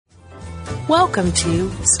Welcome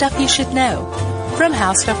to Stuff You Should Know from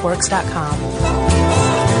HowStuffWorks.com.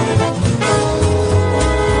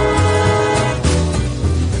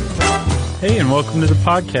 Hey, and welcome to the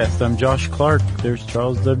podcast. I'm Josh Clark. There's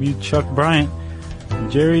Charles W. Chuck Bryant.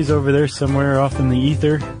 Jerry's over there somewhere off in the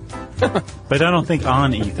ether. But I don't think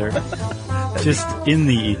on ether. Just in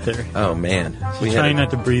the ether. Oh, man. We're trying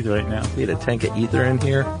not to breathe right now. We had a tank of ether in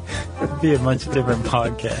here. It'd be a much different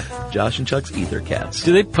podcast. Josh and Chuck's Ether Cats.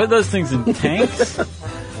 Do they put those things in tanks?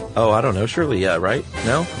 Oh, I don't know. Surely, yeah, right?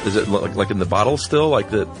 No? Is it like in the bottle still, like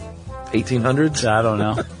the 1800s? I don't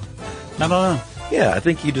know. Yeah, I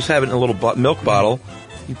think you just have it in a little milk bottle.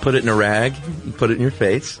 You put it in a rag. You put it in your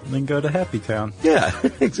face. And then go to Happy Town. Yeah,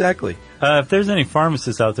 exactly. If there's any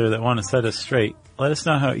pharmacists out there that want to set us straight, let us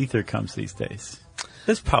know how ether comes these days.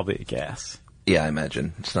 It's probably a gas. Yeah, I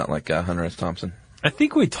imagine. It's not like Hunter S. Thompson. I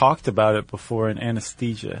think we talked about it before in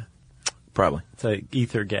anesthesia. Probably. It's like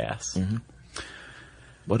ether gas. Mm-hmm.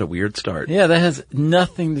 What a weird start. Yeah, that has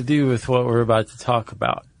nothing to do with what we're about to talk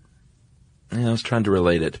about. Yeah, I was trying to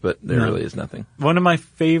relate it, but there really is nothing. One of my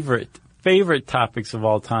favorite topics of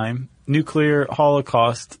all time, nuclear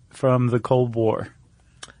holocaust from the Cold War.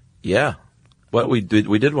 Yeah. What we did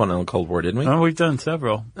one on the Cold War, didn't we? Oh, we've done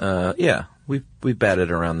several. Yeah. We've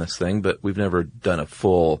batted around this thing, but we've never done a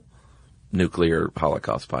full nuclear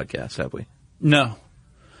holocaust podcast, have we? No.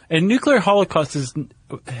 And nuclear holocaust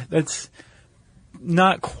that's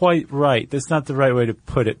not quite right. That's not the right way to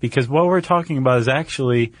put it, because what we're talking about is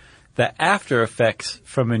actually the after effects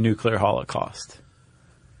from a nuclear holocaust.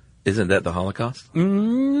 Isn't that the Holocaust?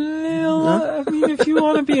 Well, I mean, if you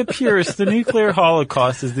want to be a purist, the nuclear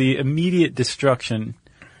holocaust is the immediate destruction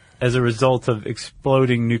as a result of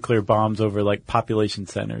exploding nuclear bombs over, like, population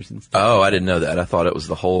centers and stuff. Oh, I didn't know that. I thought it was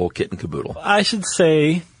the whole kit and caboodle. I should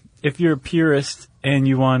say, if you're a purist and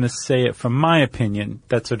you want to say it from my opinion,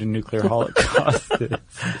 that's what a nuclear holocaust is.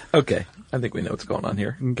 Okay. I think we know what's going on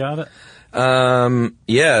here. Got it?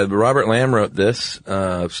 Yeah, Robert Lamb wrote this,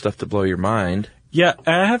 Stuff to Blow Your Mind. Yeah,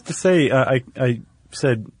 I have to say, I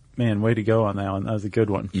said, man, way to go on that one. That was a good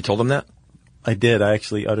one. You told him that? I did. I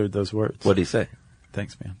actually uttered those words. What did he say?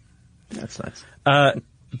 Thanks, man. That's nice.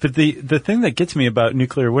 But the thing that gets me about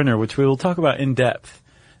nuclear winter, which we will talk about in depth,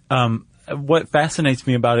 what fascinates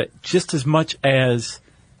me about it just as much as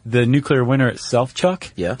the nuclear winter itself,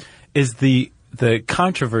 Chuck, yeah, is the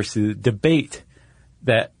controversy, the debate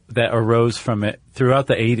that arose from it throughout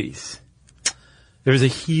the 80s. There was a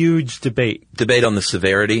huge debate. Debate on the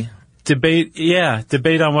severity? Debate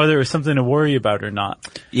on whether it was something to worry about or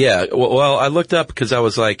not. Yeah, well, I looked up because I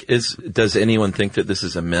was like, does anyone think that this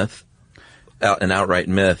is a myth? An outright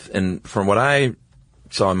myth? And from what I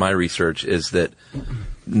saw in my research is that,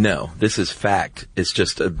 no, this is fact. It's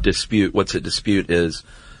just a dispute. What's at dispute is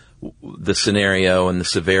the scenario and the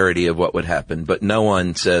severity of what would happen. But no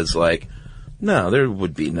one says, like, no, there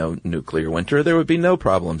would be no nuclear winter. There would be no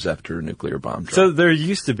problems after a nuclear bomb drop. So there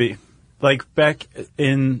used to be, like back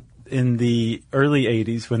in the early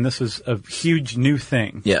 80s when this was a huge new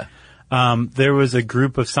thing. Yeah. There was a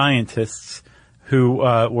group of scientists who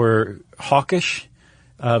were hawkish,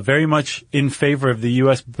 very much in favor of the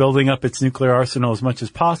U.S. building up its nuclear arsenal as much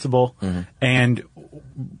as possible, and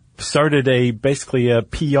started basically a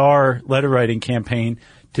PR letter writing campaign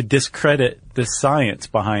to discredit the science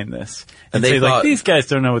behind this. And they say, like, these guys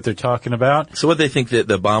don't know what they're talking about. So what they think that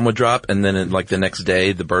the bomb would drop and then like the next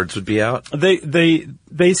day the birds would be out?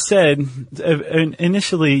 They said,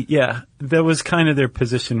 initially, yeah, that was kind of their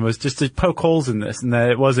position, was just to poke holes in this and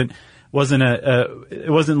that it wasn't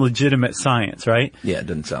legitimate science, right? Yeah, it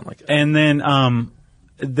didn't sound like it. And then,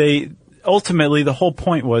 ultimately, the whole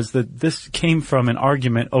point was that this came from an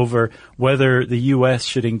argument over whether the U.S.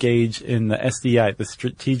 should engage in the SDI, the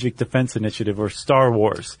Strategic Defense Initiative, or Star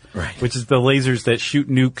Wars, right, which is the lasers that shoot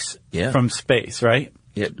nukes from space, right?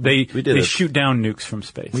 Yeah, they shoot down nukes from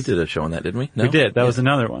space. We did a show on that, didn't we? No? We did. That was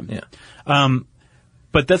another one. Yeah.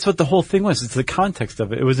 But that's what the whole thing was. It's the context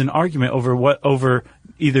of it. It was an argument over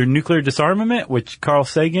either nuclear disarmament, which Carl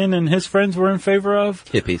Sagan and his friends were in favor of,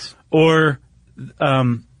 hippies, or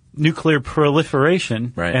nuclear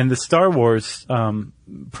proliferation, right, and the Star Wars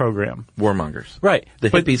program. Warmongers. Right. The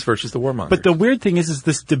hippies versus the warmongers. But the weird thing is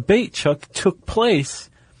this debate, Chuck, took place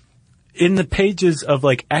in the pages of,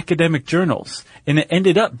 like, academic journals, and it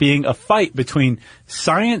ended up being a fight between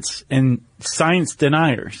science and science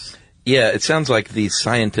deniers. Yeah, it sounds like these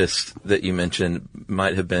scientists that you mentioned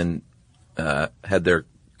might have been had their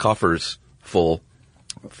coffers full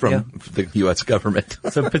from the U.S. government.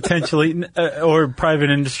 So potentially, or private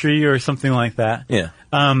industry or something like that. Yeah.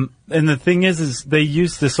 And the thing is they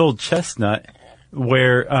use this old chestnut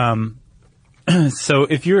where So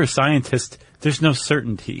if you're a scientist, there's no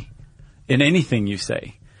certainty in anything you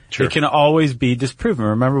say. Sure. It can always be disproven.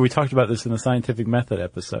 Remember, we talked about this in the scientific method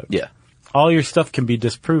episode. Yeah. All your stuff can be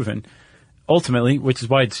disproven, ultimately, which is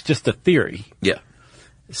why it's just a theory. Yeah.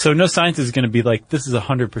 So no scientist is going to be like, this is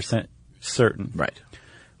 100% certain. Right.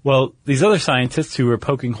 Well, these other scientists who are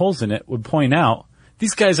poking holes in it would point out,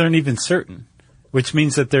 these guys aren't even certain, which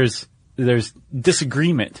means that there's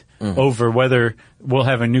disagreement over whether we'll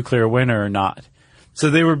have a nuclear winter or not. So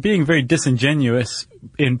they were being very disingenuous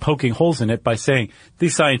in poking holes in it by saying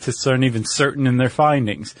these scientists aren't even certain in their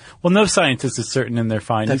findings. Well, no scientist is certain in their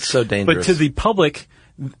findings. That's so dangerous. But to the public,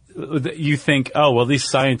 you think, oh, well, these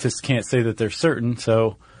scientists can't say that they're certain,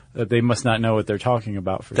 so they must not know what they're talking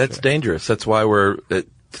about for That's sure. dangerous. That's why we're at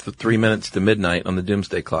 3 minutes to midnight on the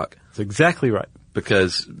doomsday clock. That's exactly right.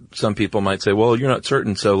 Because some people might say, well, you're not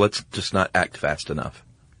certain, so let's just not act fast enough.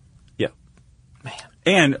 Yeah. Man.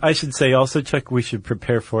 And I should say also, Chuck, we should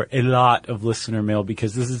prepare for a lot of listener mail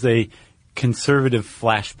because this is a conservative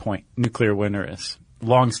flashpoint, nuclear winter is.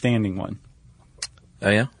 Long-standing one. Oh,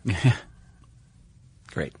 yeah?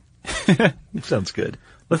 Great. Sounds good.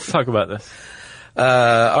 Let's talk about this.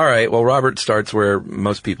 All right. Well, Robert starts where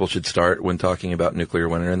most people should start when talking about nuclear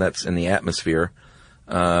winter, and that's in the atmosphere.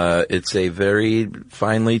 It's a very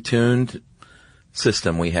finely tuned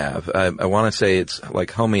system we have. I want to say it's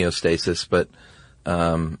like homeostasis, but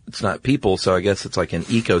it's not people, so I guess it's like an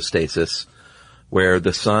ecostasis where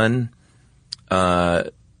the sun,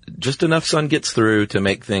 just enough sun gets through to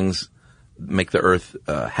make the earth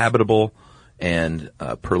habitable and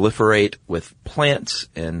proliferate with plants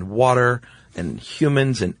and water and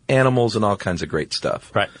humans and animals and all kinds of great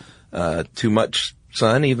stuff. Right. Too much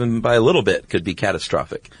sun, even by a little bit, could be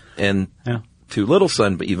catastrophic. And too little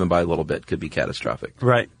sun, but even by a little bit, could be catastrophic.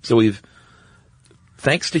 Right. So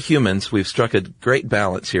thanks to humans, we've struck a great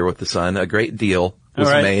balance here with the sun. A great deal was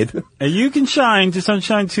made. And you can shine, just don't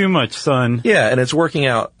shine too much, son. Yeah, and it's working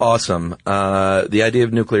out awesome. The idea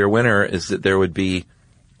of nuclear winter is that there would be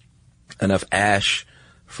enough ash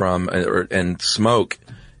and smoke.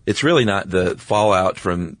 It's really not the fallout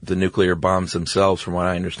from the nuclear bombs themselves, from what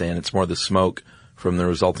I understand. It's more the smoke from the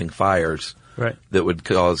resulting fires that would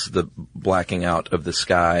cause the blacking out of the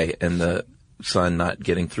sky and the sun not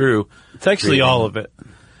getting through. It's actually all of it.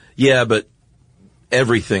 Yeah, but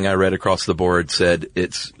everything I read across the board said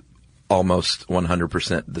it's almost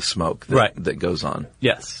 100% the smoke that goes on.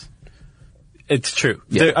 Yes. It's true.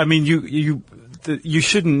 Yeah. I mean, you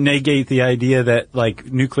shouldn't negate the idea that like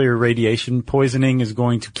nuclear radiation poisoning is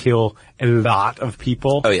going to kill a lot of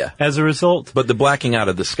people. Oh, yeah. As a result. But the blacking out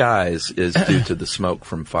of the skies is due to the smoke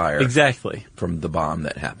from fire. Exactly. From the bomb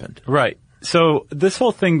that happened. Right. So this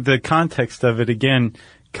whole thing, the context of it again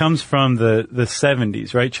comes from the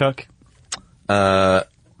 70s, right, Chuck?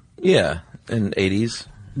 Yeah, in 80s.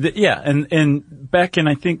 And back in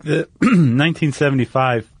I think the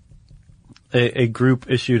 1975 a group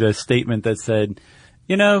issued a statement that said,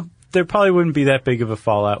 there probably wouldn't be that big of a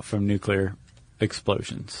fallout from nuclear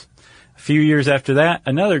explosions. A few years after that,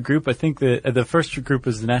 another group, I think the first group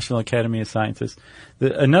was the National Academy of Sciences.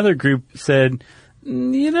 Another group said,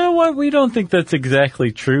 you know what, we don't think that's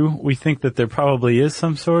exactly true. We think that there probably is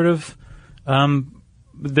some sort of,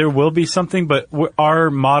 there will be something, but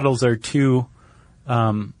our models are too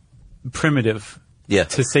primitive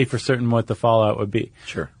to say for certain what the fallout would be.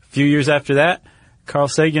 Sure. A few years after that, Carl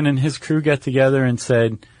Sagan and his crew got together and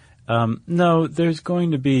said, no, there's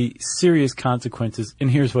going to be serious consequences,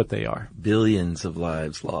 and here's what they are. Billions of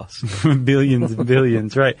lives lost. Billions and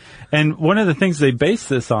billions, right. And one of the things they base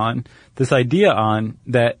this idea on,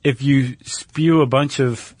 that if you spew a bunch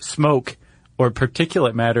of smoke or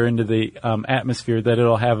particulate matter into the atmosphere, that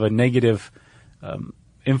it'll have a negative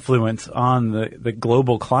influence on the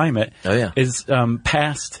global climate. Oh, yeah. Is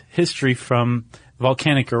past history from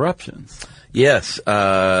volcanic eruptions. Yes,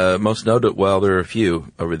 most notable. Well, there are a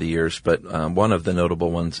few over the years, but one of the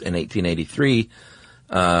notable ones in 1883.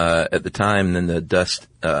 At the time, in the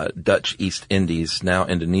Dutch East Indies, now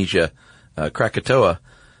Indonesia, Krakatoa.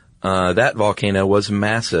 That volcano was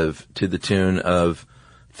massive, to the tune of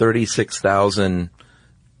 36,000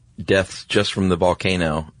 deaths just from the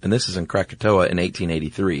volcano, and this is in Krakatoa in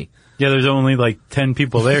 1883. Yeah, there's only like 10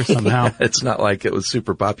 people there somehow. It's not like it was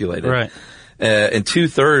super populated. Right. And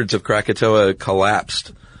 2/3 of Krakatoa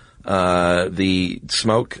collapsed. The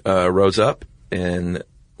smoke rose up and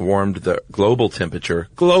warmed the global temperature,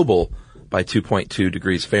 by 2.2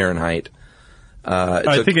 degrees Fahrenheit.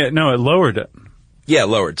 It lowered it. Yeah,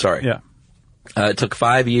 lowered, sorry. Yeah. It took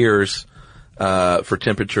 5 years for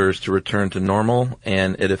temperatures to return to normal,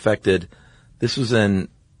 and it affected, this was in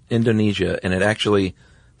Indonesia, and it actually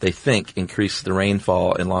they think, increased the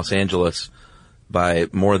rainfall in Los Angeles by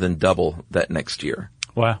more than double that next year.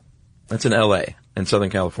 Wow. That's in L.A. in Southern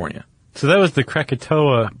California. So that was the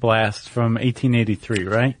Krakatoa blast from 1883,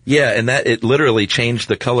 right? Yeah, and it literally changed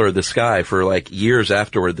the color of the sky for like years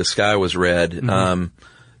afterward. The sky was red,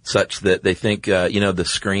 such that they think, the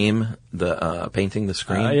Scream, the painting, the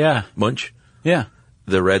Scream, yeah, Munch, yeah,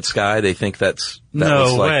 the red sky. They think that No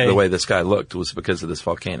was like way. the way the sky looked was because of this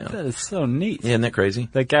volcano. That is so neat. Yeah, isn't that crazy?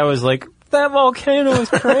 That guy was like, that volcano is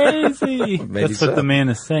crazy. That's so. what the man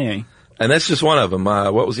is saying. And that's just one of them.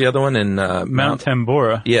 What was the other one in Mount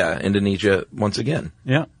Tambora. Yeah, Indonesia once again.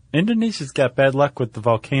 Yeah. Indonesia's got bad luck with the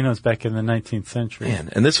volcanoes back in the 19th century. Man,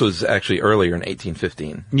 and this was actually earlier in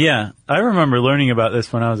 1815. Yeah. I remember learning about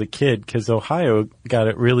this when I was a kid because Ohio got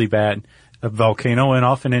it really bad. A volcano went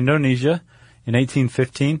off in Indonesia in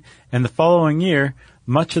 1815, and the following year,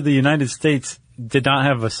 much of the United States did not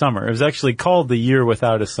have a summer. It was actually called the year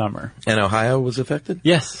without a summer. And Ohio was affected?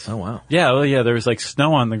 Yes. Oh, wow. Yeah, well, yeah, there was like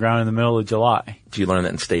snow on the ground in the middle of July. Did you learn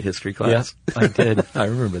that in state history class? Yes, I did. I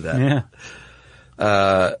remember that.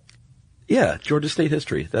 Yeah. Yeah, Georgia State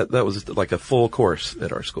history. That was like a full course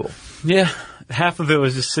at our school. Yeah. Half of it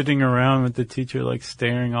was just sitting around with the teacher like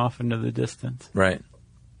staring off into the distance. Right.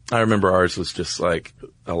 I remember ours was just like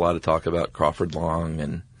a lot of talk about Crawford Long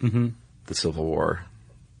and the Civil War.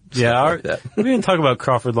 Yeah, like that. we didn't talk about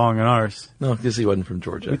Crawford Long in ours. No, because he wasn't from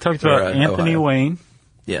Georgia. We talked about Anthony Ohio. Wayne,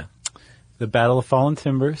 Yeah. the Battle of Fallen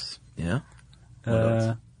Timbers. Yeah.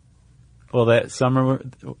 Well, that summer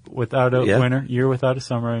without a Yeah. winter, year without a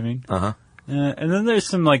summer, I mean. Uh-huh. And then there's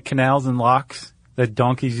some like canals and locks that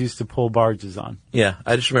donkeys used to pull barges on. Yeah,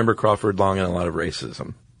 I just remember Crawford Long and a lot of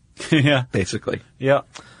racism, Yeah. basically. Yeah.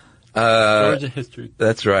 Georgia history.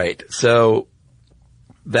 That's right. So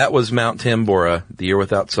that was Mount Tambora, the year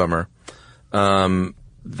without summer.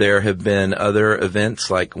 There have been other events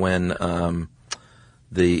like when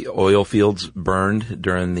the oil fields burned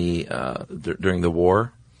during the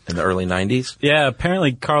war in the early 90s. Yeah,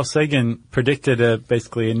 apparently Carl Sagan predicted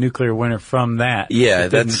basically a nuclear winter from that. Yeah, It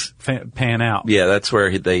didn't pan out. Yeah, that's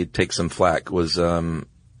where they take some flack.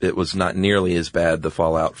 It was not nearly as bad, the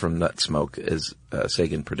fallout from that smoke, as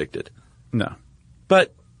Sagan predicted. No.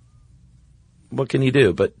 But what can you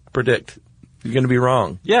do but predict? You're going to be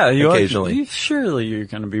wrong. Yeah, occasionally. Surely you're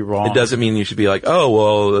going to be wrong. It doesn't mean you should be like, oh,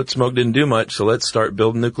 well, that smoke didn't do much, so let's start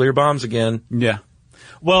building nuclear bombs again. Yeah.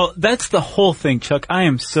 Well, that's the whole thing, Chuck. I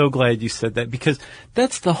am so glad you said that because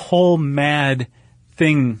that's the whole mad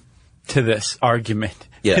thing to this argument.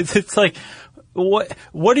 Yeah. It's like, what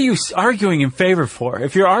are you arguing in favor for?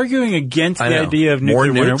 If you're arguing against the idea of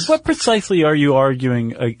nuclear winter, what precisely are you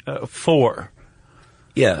arguing for?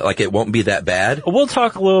 Yeah, like it won't be that bad. We'll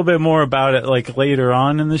talk a little bit more about it like later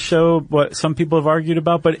on in the show, what some people have argued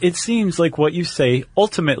about, but it seems like what you say,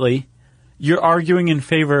 ultimately, you're arguing in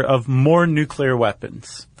favor of more nuclear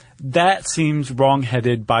weapons. That seems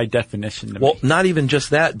wrong-headed by definition to me. Well, not even just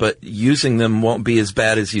that, but using them won't be as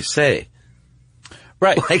bad as you say.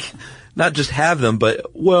 Right. Like, not just have them, but,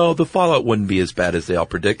 well, the fallout wouldn't be as bad as they all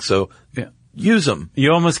predict, so use them.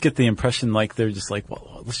 You almost get the impression like they're just like,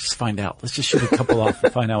 well, let's just find out. Let's just shoot a couple off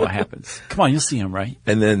and find out what happens. Come on, you'll see them, right?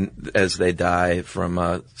 And then as they die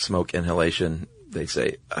from smoke inhalation, they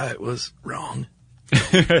say, I was wrong.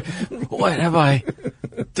 What have I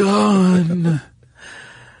done?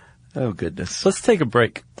 Oh, goodness. Let's take a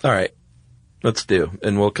break. All right. Let's do.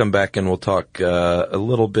 And we'll come back and we'll talk a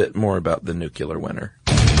little bit more about the nuclear winter.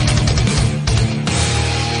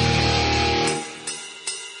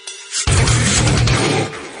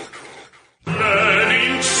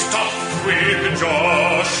 Learning stuff with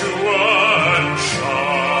Joshua and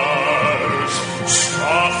Charles.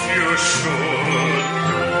 Stuff you should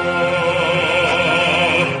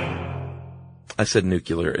know. I said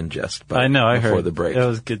nuclear in jest, but I know, I before heard. the break. That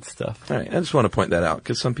was good stuff. All right. I just want to point that out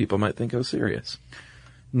because some people might think I was serious.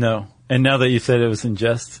 No. And now that you said it was in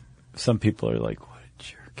jest, some people are like, what a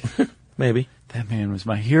jerk. Maybe. That man was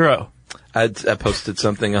my hero. I posted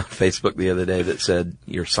something on Facebook the other day that said,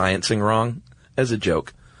 you're sciencing wrong, as a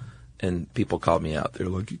joke. And people called me out. They're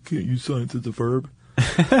like, you can't use science as a verb.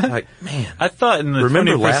 Like, man. I thought in the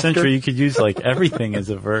Remember 21st laughter? century you could use like everything as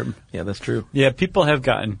a verb. Yeah, that's true. Yeah, people have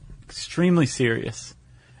gotten extremely serious.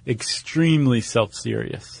 Extremely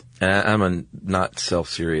self-serious. And I'm a not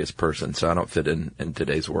self-serious person, so I don't fit in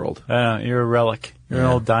today's world. You're a relic. You're an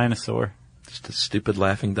old dinosaur. Just a stupid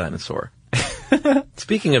laughing dinosaur.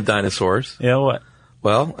 Speaking of dinosaurs, Yeah, what?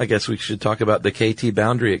 well, I guess we should talk about the KT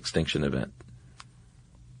boundary extinction event,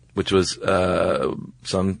 which was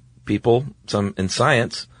some people, some in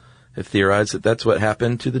science, have theorized that that's what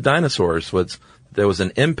happened to the dinosaurs. There was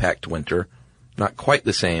an impact winter, not quite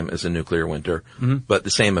the same as a nuclear winter, but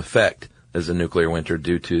the same effect as a nuclear winter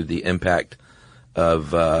due to the impact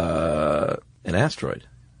of an asteroid.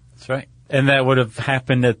 That's right. And that would have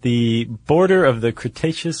happened at the border of the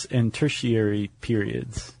Cretaceous and Tertiary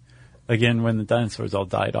periods. Again, when the dinosaurs all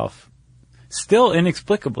died off. Still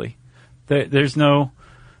inexplicably. There's no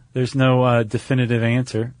definitive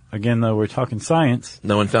answer. Again, though, we're talking science.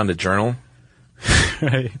 No one found a journal?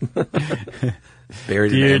 Right.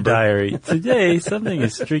 Buried in Dear amber? diary, today something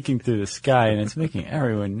is streaking through the sky and it's making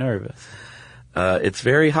everyone nervous. It's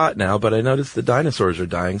very hot now, but I noticed the dinosaurs are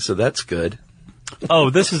dying, so that's good. Oh,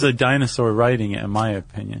 this is a dinosaur writing it, in my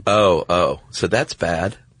opinion. Oh, so that's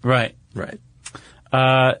bad. Right. Right.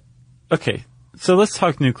 Okay, so let's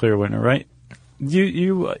talk nuclear winter, right?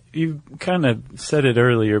 You kind of said it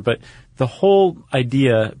earlier, but the whole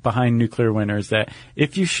idea behind nuclear winter is that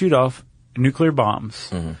if you shoot off nuclear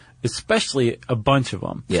bombs, especially a bunch of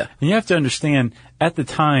them, Yeah. and you have to understand at the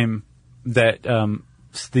time that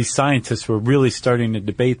these scientists were really starting to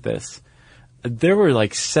debate this, there were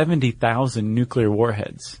like 70,000 nuclear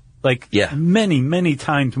warheads, like Yeah. many, many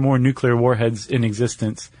times more nuclear warheads in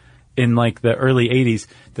existence in like the early 80s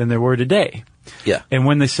than there were today. Yeah. And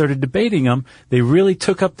when they started debating them, they really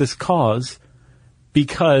took up this cause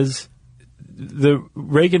because the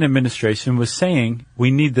Reagan administration was saying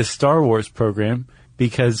we need the Star Wars program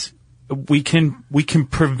because we can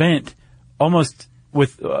prevent almost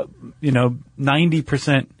with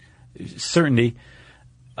 90% certainty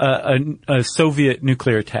a Soviet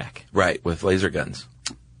nuclear attack. Right, with laser guns.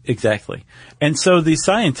 Exactly. And so the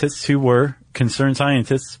scientists who were concerned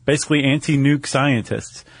scientists, basically anti-nuke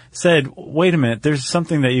scientists, said, wait a minute, there's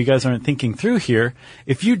something that you guys aren't thinking through here.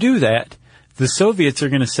 If you do that, the Soviets are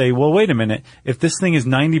going to say, well, wait a minute, if this thing is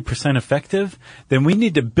 90% effective, then we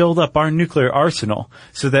need to build up our nuclear arsenal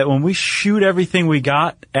so that when we shoot everything we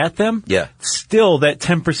got at them, Yeah. still that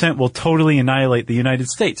 10% will totally annihilate the United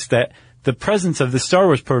States. That the presence of the Star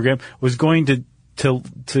Wars program was going to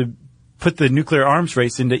put the nuclear arms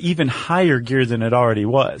race into even higher gear than it already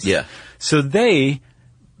was. Yeah. So they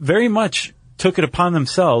very much took it upon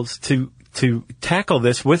themselves to tackle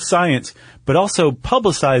this with science, but also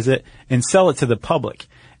publicize it and sell it to the public.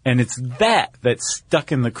 And it's that's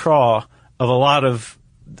stuck in the craw of a lot of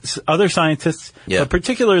other scientists, Yeah. but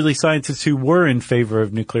particularly scientists who were in favor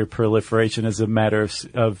of nuclear proliferation as a matter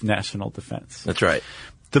of national defense. That's right.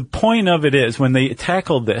 The point of it is, when they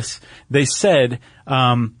tackled this, they said,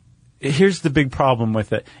 here's the big problem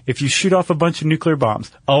with it. If you shoot off a bunch of nuclear bombs,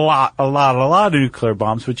 a lot of nuclear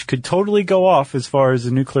bombs, which could totally go off as far as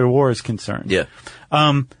the nuclear war is concerned. Yeah.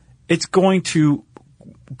 It's going to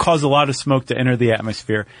cause a lot of smoke to enter the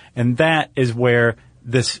atmosphere. And that is where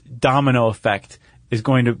this domino effect is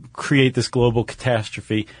going to create this global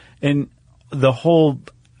catastrophe. And the whole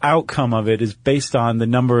outcome of it is based on the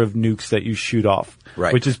number of nukes that you shoot off.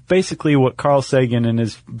 Right. Which is basically what Carl Sagan and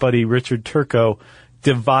his buddy Richard Turco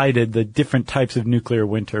divided the different types of nuclear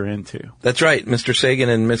winter into. That's right. Mr. Sagan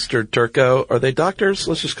and Mr. Turco, are they doctors?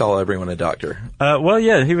 Let's just call everyone a doctor. Well,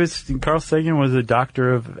 yeah, Carl Sagan was a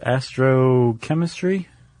doctor of astrochemistry,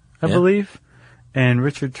 I believe. And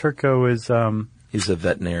Richard Turco is, He's a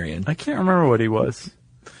veterinarian. I can't remember what he was.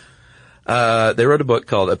 They wrote a book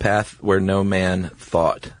called A Path Where No Man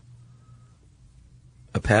Thought.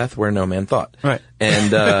 A Path Where No Man Thought. Right.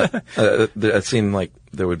 And it seemed like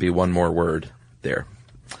there would be one more word there.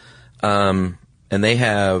 And they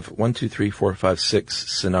have 1, 2, 3, 4, 5,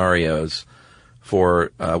 6 scenarios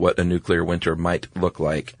for what a nuclear winter might look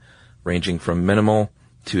like, ranging from minimal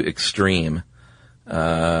to extreme.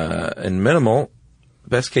 And minimal,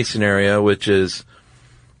 best case scenario, which is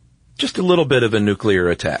just a little bit of a nuclear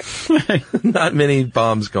attack. Not many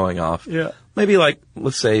bombs going off. Yeah. Maybe like,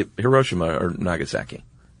 let's say, Hiroshima or Nagasaki.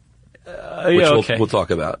 Which we'll talk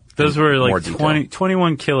about. Those in were more like detail.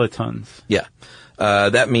 21 kilotons. Yeah.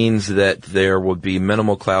 That means that there would be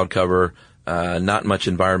minimal cloud cover, not much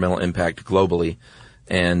environmental impact globally,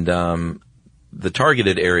 and the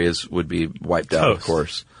targeted areas would be wiped out, of Toast.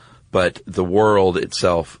 course. But the world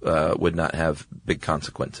itself would not have big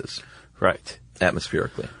consequences Right.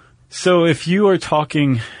 atmospherically. So if you are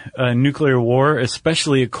talking nuclear war,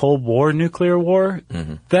 especially a Cold War nuclear war,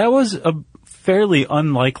 that was a fairly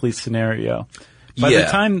unlikely scenario. By the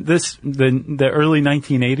time the early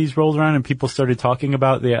 1980s rolled around and people started talking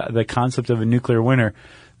about the concept of a nuclear winter,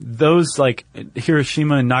 those like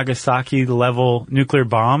Hiroshima and Nagasaki level nuclear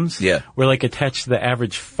bombs were like attached to the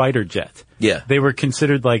average fighter jet. Yeah. They were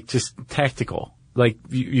considered like just tactical. Like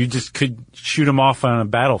you just could shoot them off on a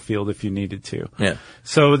battlefield if you needed to. Yeah.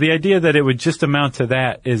 So the idea that it would just amount to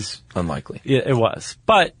that is Unlikely. it was.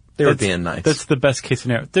 But They were being nice. That's the best case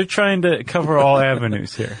scenario. They're trying to cover all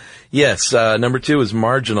avenues here. Yes, number 2 is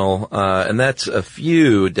marginal, and that's a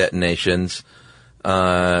few detonations,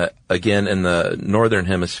 again in the northern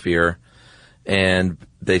hemisphere, and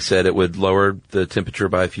they said it would lower the temperature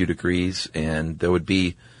by a few degrees, and there would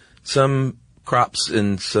be some crops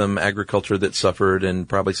and some agriculture that suffered, and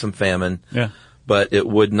probably some famine. Yeah. But it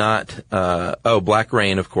would not, black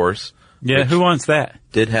rain, of course. Yeah, who wants that?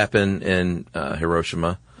 Did happen in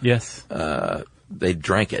Hiroshima. Yes. They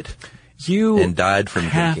drank it. You and died from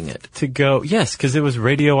have drinking it. To go, yes, because it was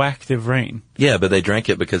radioactive rain. Yeah, but they drank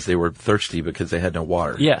it because they were thirsty because they had no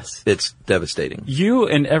water. Yes. It's devastating. You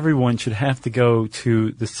and everyone should have to go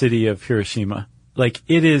to the city of Hiroshima. Like,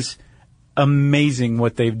 it is amazing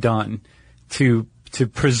what they've done to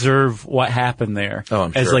preserve what happened there. Oh,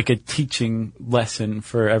 I'm sure. As like a teaching lesson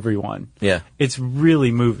for everyone. Yeah. It's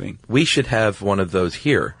really moving. We should have one of those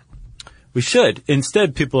here. We should.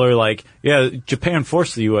 Instead, people are like, yeah, Japan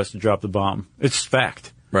forced the U.S. to drop the bomb. It's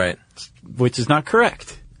fact. Right. Which is not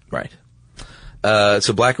correct. Right.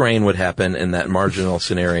 So black rain would happen in that marginal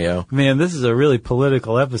scenario. Man, this is a really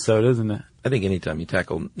political episode, isn't it? I think anytime you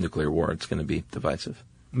tackle nuclear war, it's going to be divisive.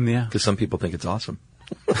 Yeah. Because some people think it's awesome.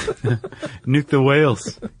 Nuke the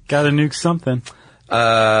whales. Gotta nuke something.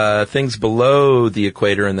 Things below the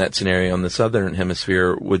equator in that scenario in the southern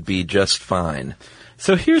hemisphere would be just fine.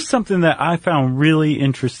 So here's something that I found really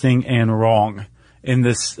interesting and wrong in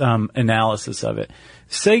this analysis of it.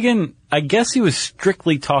 Sagan, I guess he was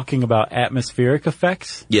strictly talking about atmospheric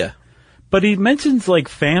effects. Yeah. But he mentions like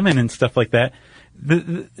famine and stuff like that.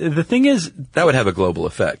 The thing is, that would have a global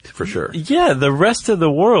effect for sure. Yeah, the rest of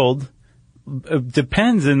the world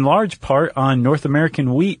depends in large part on North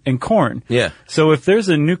American wheat and corn. Yeah. So if there's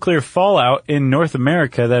a nuclear fallout in North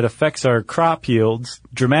America that affects our crop yields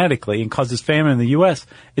dramatically and causes famine in the U.S.,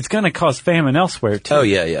 it's going to cause famine elsewhere too. Oh,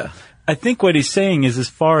 yeah, yeah. I think what he's saying is, as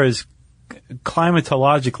far as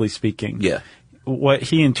climatologically speaking, yeah, what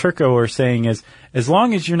he and Turco are saying is, as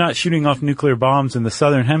long as you're not shooting off nuclear bombs in the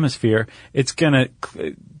southern hemisphere, it's going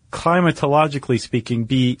to, climatologically speaking,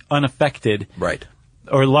 be unaffected. Right.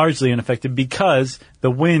 Or largely unaffected, because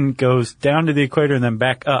the wind goes down to the equator and then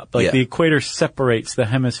back up. Like, the equator separates the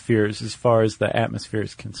hemispheres as far as the atmosphere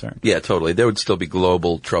is concerned. Yeah, totally. There would still be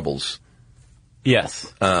global troubles.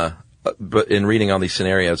 Yes. But in reading all these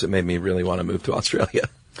scenarios, it made me really want to move to Australia.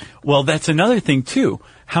 Well, that's another thing, too.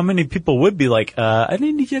 How many people would be like, I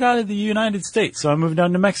need to get out of the United States, so I'm moving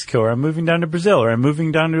down to Mexico, or I'm moving down to Brazil, or I'm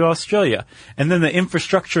moving down to Australia. And then the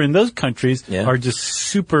infrastructure in those countries are just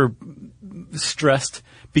super stressed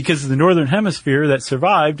because the northern hemisphere that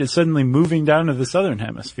survived is suddenly moving down to the southern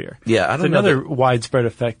hemisphere. Yeah, I don't know. Another widespread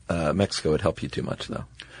effect. Mexico would help you too much, though.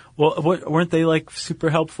 Well, weren't they like super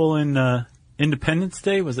helpful in Independence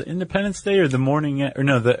Day? Was it Independence Day or the morning?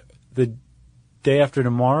 The day after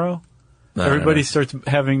tomorrow? Everybody starts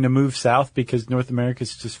having to move south because North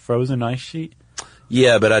America's just frozen ice sheet.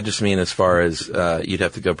 Yeah, but I just mean as far as you'd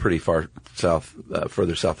have to go pretty far south,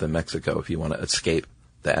 further south than Mexico if you want to escape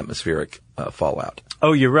the atmospheric fallout.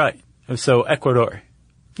 Oh, you're right. So Ecuador.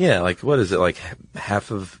 Yeah, like what is it, like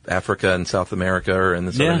half of Africa and South America are in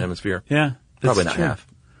the southern hemisphere? Yeah. Probably not half.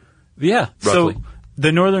 Yeah. Roughly. So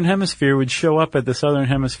the northern hemisphere would show up at the southern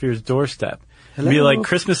hemisphere's doorstep. Hello. Be like,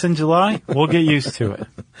 Christmas in July? We'll get used to it.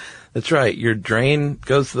 That's right. Your drain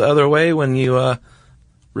goes the other way when you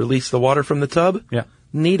release the water from the tub? Yeah.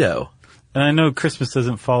 Neato. And I know Christmas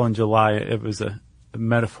doesn't fall in July. It was a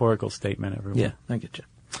metaphorical statement, everyone. Yeah, I get you.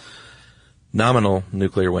 Nominal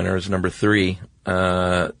nuclear winter is number 3.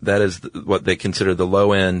 That is what they consider the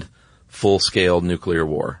low-end, full-scale nuclear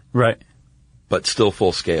war. Right. But still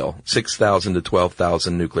full-scale. 6,000 to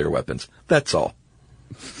 12,000 nuclear weapons. That's all.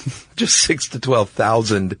 Just 6,000 to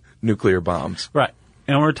 12,000 nuclear bombs. Right.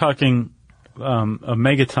 And we're talking a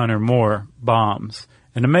megaton or more bombs.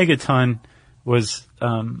 And a megaton was,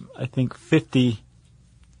 I think, 50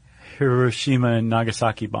 Hiroshima and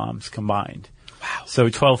Nagasaki bombs combined. Wow. So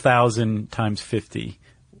 12,000 times 50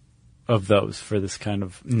 of those for this kind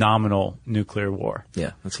of nominal nuclear war.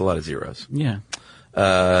 Yeah, that's a lot of zeros. Yeah.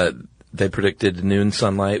 They predicted noon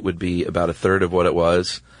sunlight would be about a third of what it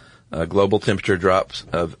was. Global temperature drops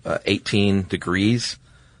of 18 degrees.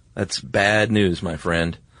 That's bad news, my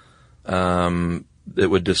friend. It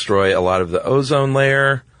would destroy a lot of the ozone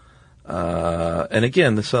layer. And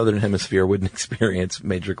again, the southern hemisphere wouldn't experience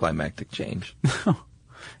major climatic change.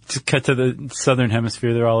 Just cut to the southern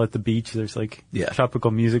hemisphere. They're all at the beach. There's like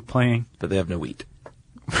tropical music playing. But they have no wheat.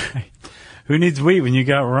 Right. Who needs wheat when you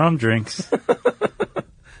got rum drinks?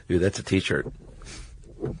 Dude, that's a t-shirt.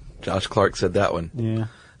 Josh Clark said that one.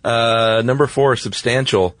 Yeah. Number 4,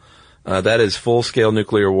 substantial. That is full-scale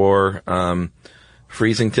nuclear war,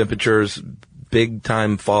 freezing temperatures,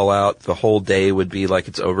 big-time fallout. The whole day would be like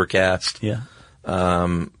it's overcast. Yeah.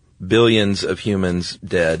 Billions of humans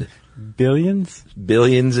dead. Billions?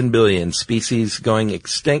 Billions and billions. Species going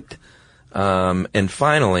extinct. And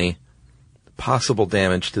finally, possible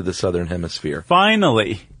damage to the southern hemisphere.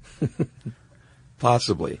 Finally.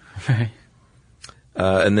 Possibly. Right.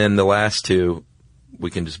 And then the last two, we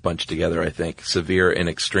can just bunch together, I think. Severe and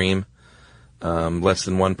extreme. Less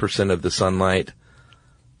than 1% of the sunlight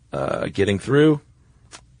getting through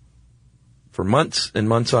for months and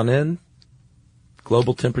months on end.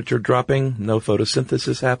 Global temperature dropping. No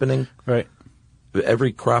photosynthesis happening. Right.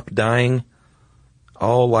 Every crop dying.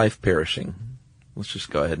 All life perishing. Let's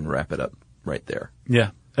just go ahead and wrap it up right there.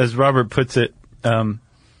 Yeah. As Robert puts it,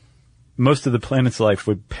 most of the planet's life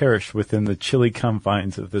would perish within the chilly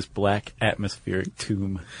confines of this black atmospheric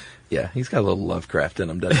tomb. Yeah, he's got a little Lovecraft in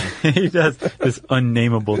him, doesn't he? He does. This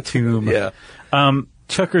unnameable tomb. Yeah.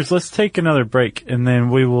 Chuckers, let's take another break, and then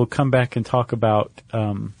we will come back and talk about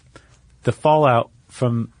the fallout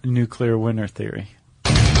from nuclear winter theory.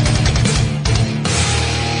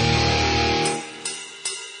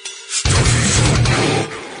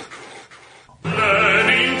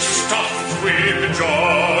 Learning stuff with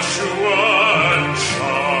Joshua and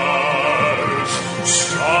Charles.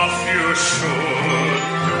 Stuff you should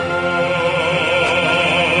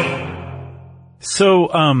know. So,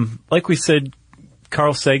 like we said,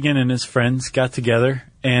 Carl Sagan and his friends got together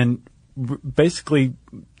and basically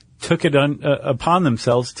took it upon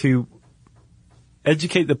themselves to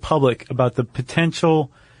educate the public about the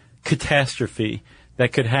potential catastrophe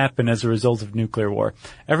that could happen as a result of nuclear war.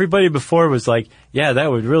 Everybody before was like, yeah, that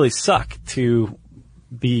would really suck to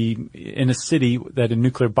be in a city that a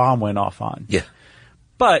nuclear bomb went off on. Yeah.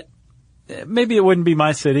 But maybe it wouldn't be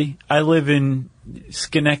my city. I live in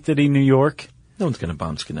Schenectady, New York. No one's going to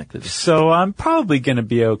bomb Schenectady. So I'm probably going to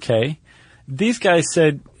be okay. These guys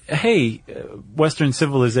said, hey, Western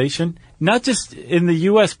civilization, not just in the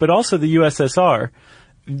U.S., but also the USSR,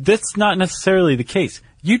 that's not necessarily the case.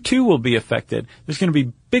 You too will be affected. There's going to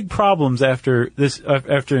be big problems after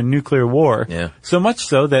a nuclear war. Yeah. So much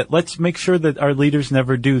so that let's make sure that our leaders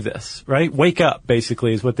never do this, right? Wake up,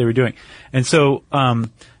 basically, is what they were doing. And so,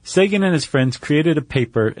 Sagan and his friends created a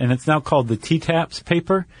paper, and it's now called the TTAPS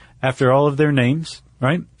paper, after all of their names,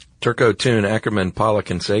 right? Turco, Toon, Ackerman,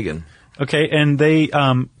 Pollock, and Sagan. Okay, and they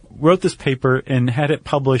wrote this paper and had it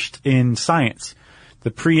published in Science,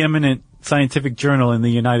 the preeminent scientific journal in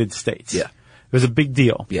the United States. Yeah. It was a big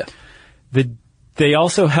deal. Yeah. They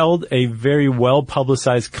also held a very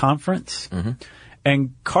well-publicized conference. Mm-hmm.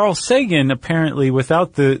 And Carl Sagan, apparently,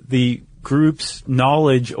 without the group's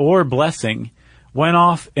knowledge or blessing, went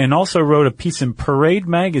off and also wrote a piece in Parade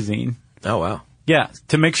magazine. Oh, wow. Yeah,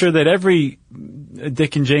 to make sure that every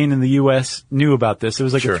Dick and Jane in the U.S. knew about this. It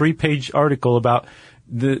was like Sure. a 3-page article about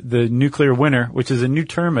the nuclear winter, which is a new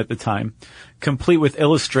term at the time, complete with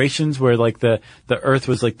illustrations where like the Earth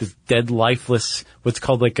was like this dead, lifeless, what's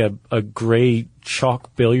called like a gray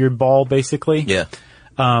chalk billiard ball, basically. Yeah.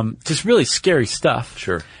 Just really scary stuff.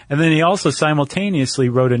 Sure. And then he also simultaneously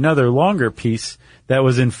wrote another longer piece that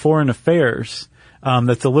was in Foreign Affairs,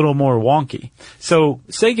 that's a little more wonky. So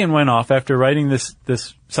Sagan went off after writing this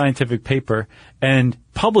scientific paper and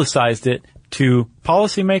publicized it to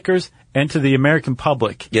policymakers and to the American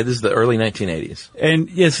public. Yeah, this is the early 1980s. And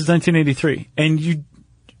yes, it's 1983. And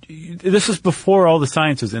this was before all the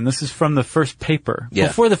science was in. This is from the first paper. Yeah.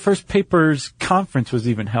 Before the first paper's conference was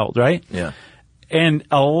even held, right? Yeah. And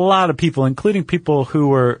a lot of people, including people who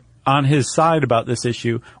were on his side about this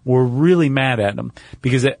issue, were really mad at him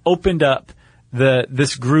because it opened up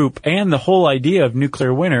this group and the whole idea of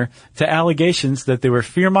nuclear winter to allegations that they were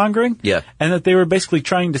fear-mongering. Yeah. And that they were basically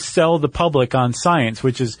trying to sell the public on science,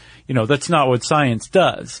 which is, that's not what science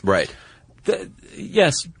does. Right.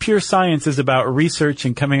 Yes, pure science is about research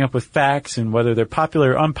and coming up with facts, and whether they're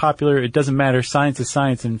popular or unpopular, it doesn't matter. Science is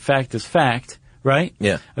science and fact is fact, right?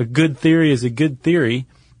 Yeah. A good theory is a good theory.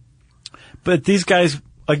 But these guys,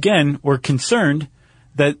 again, were concerned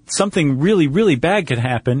that something really, really bad could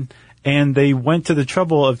happen, and they went to the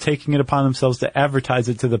trouble of taking it upon themselves to advertise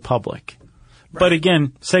it to the public. Right. But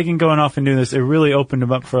again, Sagan going off and doing this, it really opened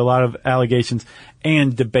him up for a lot of allegations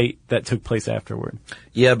and debate that took place afterward.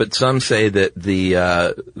 Yeah, but some say that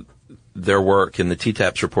their work in the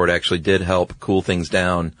TTAPS report actually did help cool things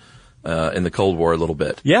down in the Cold War a little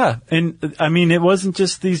bit. Yeah, and I mean, it wasn't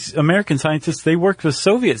just these American scientists. They worked with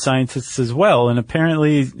Soviet scientists as well, and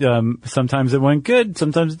apparently sometimes it went good,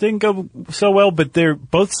 sometimes it didn't go so well, but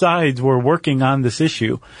both sides were working on this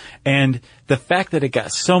issue. And the fact that it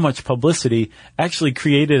got so much publicity actually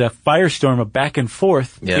created a firestorm of back and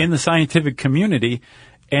forth in the scientific community,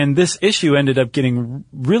 and this issue ended up getting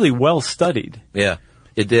really well studied. Yeah,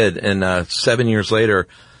 it did, and 7 years later,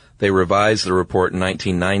 they revised the report in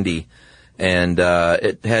 1990, and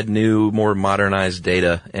it had new, more modernized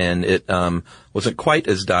data, and it wasn't quite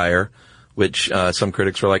as dire, which some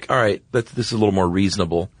critics were like, all right, this is a little more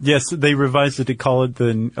reasonable. Yes, they revised it to call it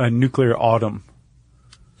the nuclear autumn.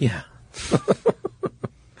 Yeah.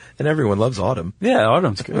 And everyone loves autumn. Yeah,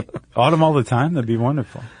 autumn's good. Autumn all the time, that'd be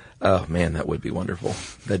wonderful. Oh, man, that would be wonderful.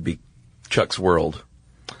 That'd be Chuck's world.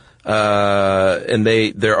 And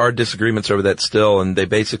there are disagreements over that still, and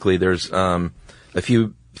there's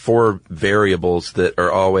four variables that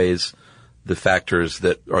are always the factors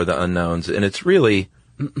that are the unknowns, and it's really,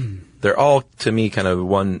 they're all, to me, kind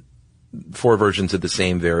of four versions of the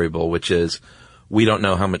same variable, which is, we don't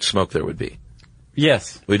know how much smoke there would be.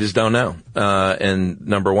 Yes. We just don't know. And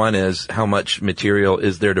number one is, how much material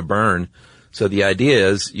is there to burn? So the idea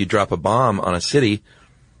is, you drop a bomb on a city,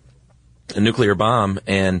 a nuclear bomb,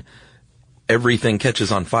 and everything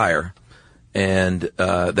catches on fire, and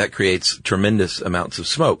that creates tremendous amounts of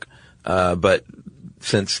smoke. But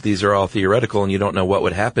since these are all theoretical, and you don't know what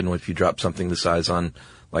would happen if you drop something the size on,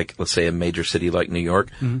 like, let's say a major city like New York,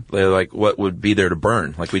 they're like, what would be there to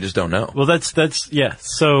burn? Like, we just don't know. Well, yeah.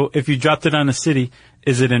 So if you dropped it on a city,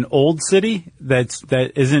 is it an old city that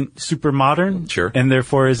isn't super modern? Sure. And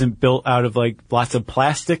therefore isn't built out of like lots of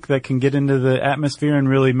plastic that can get into the atmosphere and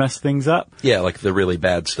really mess things up? Yeah, like the really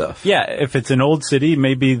bad stuff. Yeah, if it's an old city,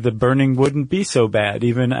 maybe the burning wouldn't be so bad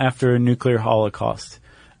even after a nuclear holocaust.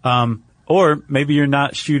 Or maybe you're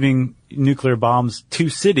not shooting nuclear bombs to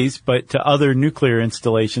cities, but to other nuclear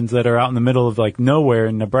installations that are out in the middle of like nowhere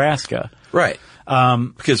in Nebraska. Right.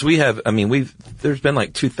 Because there's been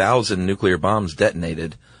like 2,000 nuclear bombs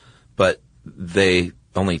detonated, but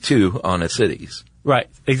only 2 on a cities. Right,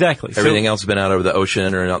 exactly. Everything else has been out over the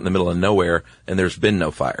ocean or out in the middle of nowhere, and there's been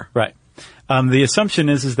no fire. Right. The assumption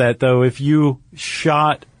is that though, if you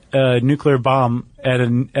shot a nuclear bomb at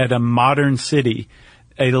a modern city,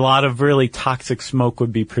 a lot of really toxic smoke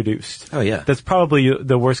would be produced. Oh yeah. That's probably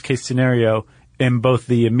the worst case scenario in both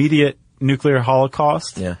the immediate nuclear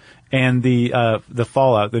holocaust and the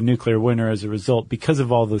fallout, the nuclear winter as a result, because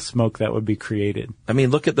of all the smoke that would be created. I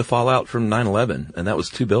mean, look at the fallout from 9/11, and that was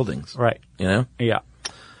 2 buildings. Right. You know? Yeah.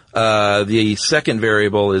 The second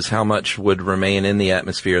variable is how much would remain in the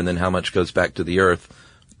atmosphere and then how much goes back to the Earth.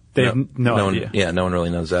 They have no idea. Yeah, no one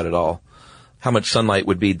really knows that at all. How much sunlight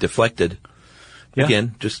would be deflected? Yeah.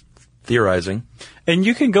 Again, just theorizing. And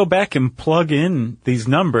you can go back and plug in these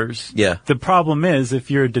numbers. Yeah. The problem is,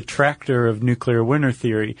 if you're a detractor of nuclear winter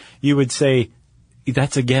theory, you would say,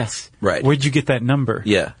 that's a guess. Right. Where'd you get that number?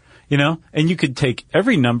 Yeah. You know? And you could take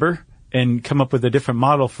every number and come up with a different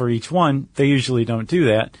model for each one. They usually don't do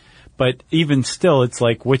that. But even still, it's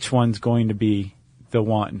like, which one's going to be the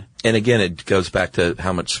one? And again, it goes back to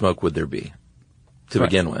how much smoke would there be to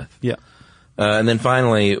begin with. Yeah. And then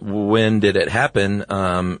finally, when did it happen?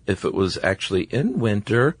 If it was actually in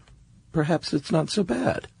winter, perhaps it's not so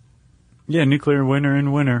bad. Yeah, nuclear winter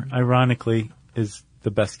in winter, ironically, is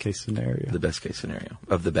the best case scenario. The best case scenario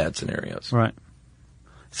of the bad scenarios. Right.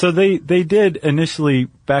 So they did initially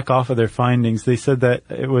back off of their findings. They said that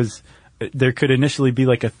there could initially be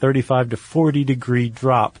like a 35 to 40 degree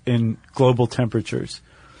drop in global temperatures.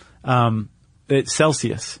 It's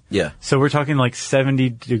Celsius. Yeah. So we're talking like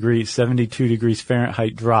 70 degrees, 72 degrees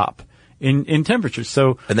Fahrenheit drop in temperatures.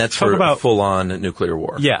 So and that's for full-on nuclear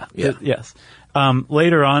war. Yeah. Yes.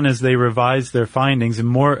 Later on, as they revised their findings and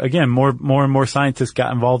more and more scientists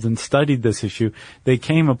got involved and studied this issue, they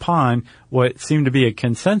came upon what seemed to be a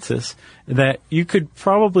consensus that you could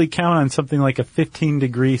probably count on something like a 15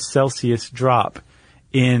 degree Celsius drop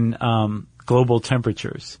in global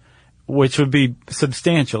temperatures, which would be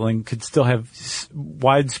substantial and could still have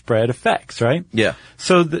widespread effects, right? Yeah.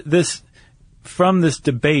 So from this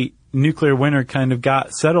debate, nuclear winter kind of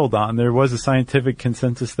got settled on. There was a scientific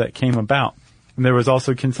consensus that came about. And there was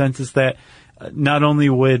also consensus that not only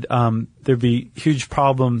would there be huge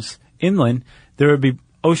problems inland, there would be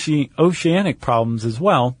oceanic problems as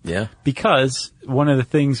well. Yeah. Because one of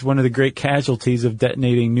the great casualties of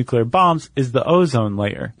detonating nuclear bombs is the ozone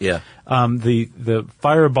layer. Yeah. The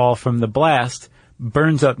fireball from the blast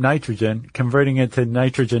burns up nitrogen, converting it to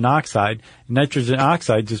nitrogen oxide. Nitrogen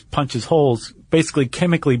oxide just punches holes, basically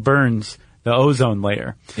chemically burns the ozone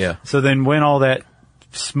layer. Yeah. So then when all that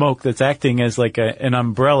smoke that's acting as like an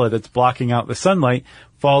umbrella that's blocking out the sunlight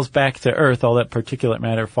falls back to Earth, all that particulate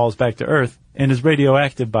matter falls back to Earth and is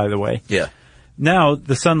radioactive, by the way. Yeah. Now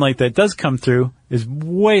the sunlight that does come through is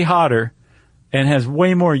way hotter and has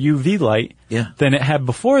way more UV light than it had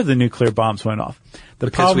before the nuclear bombs went off.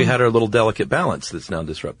 Because we had our little delicate balance that's now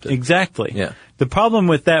disrupted. Exactly. Yeah. The problem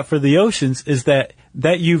with that for the oceans is that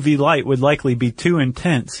UV light would likely be too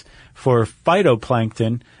intense for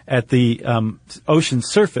phytoplankton at the ocean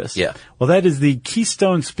surface. Yeah. Well, that is the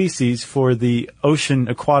keystone species for the ocean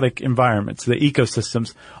aquatic environments, the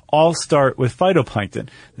ecosystems. All start with phytoplankton.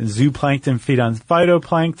 The zooplankton feed on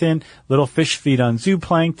phytoplankton, little fish feed on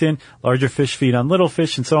zooplankton, larger fish feed on little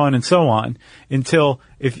fish, and so on, until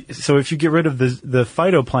if you get rid of the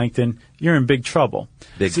phytoplankton, you're in big trouble.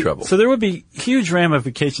 Big trouble. So there would be huge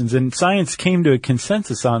ramifications, and science came to a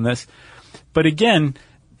consensus on this. But again,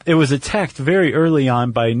 it was attacked very early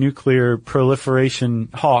on by nuclear proliferation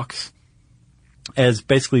hawks as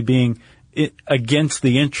basically being against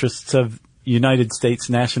the interests of United States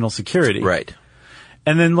national security. Right.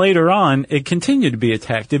 And then later on, it continued to be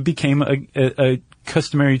attacked. It became a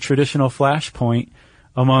customary traditional flashpoint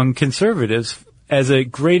among conservatives as a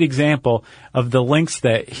great example of the lengths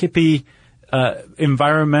that hippie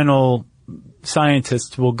environmental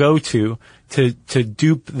scientists will go to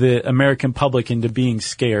dupe the American public into being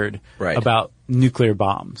scared about nuclear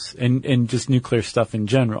bombs and just nuclear stuff in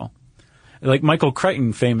general. Like Michael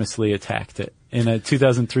Crichton famously attacked it in a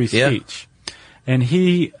 2003 speech. And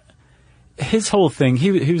his whole thing,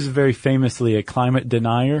 he was very famously a climate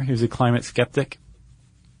denier. He was a climate skeptic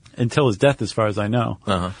until his death, as far as I know.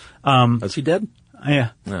 Is he dead? Yeah.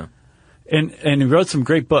 No. And he wrote some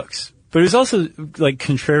great books. But he was also like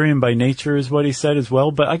contrarian by nature is what he said as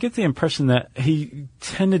well. But I get the impression that he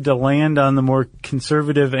tended to land on the more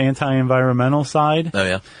conservative anti-environmental side. Oh,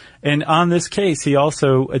 yeah. And on this case, he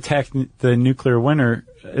also attacked the nuclear winter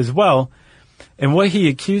as well. And what he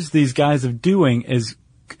accused these guys of doing is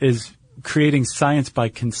creating science by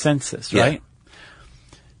consensus, right? Yeah.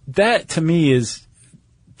 That to me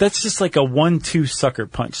that's just like a 1-2 sucker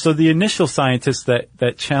punch. So the initial scientists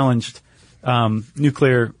that challenged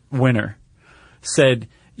nuclear winter said,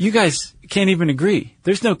 you guys can't even agree.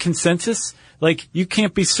 There's no consensus. Like, you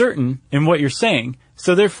can't be certain in what you're saying.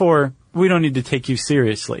 So therefore, we don't need to take you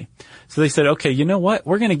seriously. So they said, okay, you know what?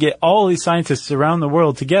 We're going to get all these scientists around the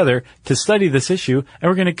world together to study this issue, and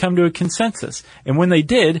we're going to come to a consensus. And when they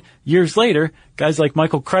did, years later, guys like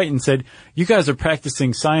Michael Crichton said, you guys are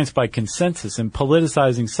practicing science by consensus and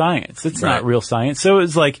politicizing science. It's not real science. So it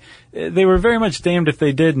was like, they were very much damned if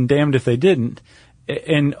they did and damned if they didn't.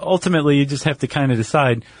 And ultimately, you just have to kind of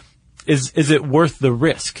decide, is it worth the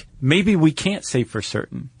risk? Maybe we can't say for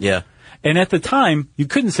certain. Yeah. And at the time, you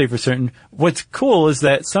couldn't say for certain. What's cool is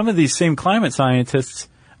that some of these same climate scientists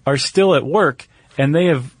are still at work, and they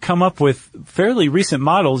have come up with fairly recent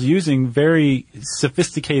models using very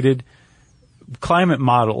sophisticated climate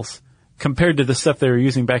models compared to the stuff they were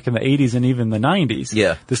using back in the 80s and even the 90s.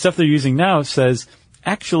 Yeah. The stuff they're using now says,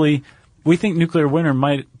 actually, we think nuclear winter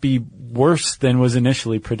might be worse than was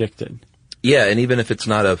initially predicted. Yeah, and even if it's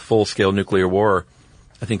not a full-scale nuclear war,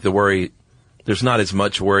 I think there's not as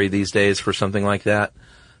much worry these days for something like that.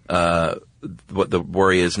 What the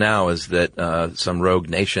worry is now is that some rogue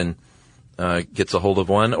nation gets a hold of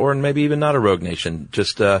one, or maybe even not a rogue nation.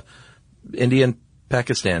 Just India and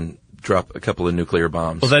Pakistan drop a couple of nuclear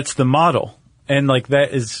bombs. Well, that's the model. And like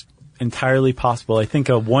that is entirely possible. I think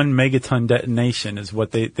a 1 megaton detonation is what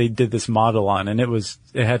they did this model on, and it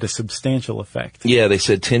had a substantial effect. Yeah, they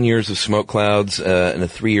said 10 years of smoke clouds and a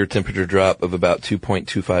 3-year temperature drop of about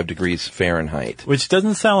 2.25 degrees Fahrenheit. Which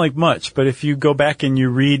doesn't sound like much, but if you go back and you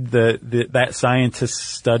read that scientist's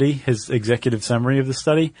study, his executive summary of the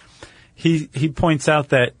study, he points out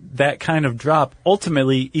that kind of drop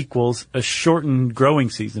ultimately equals a shortened growing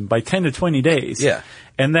season by 10 to 20 days. Yeah.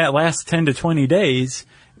 And that last 10 to 20 days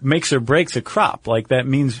makes or breaks a crop. Like that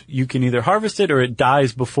means you can either harvest it or it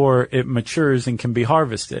dies before it matures and can be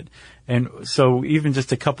harvested. And so even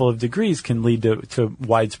just a couple of degrees can lead to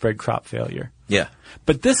widespread crop failure. Yeah.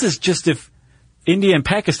 But this is just if India and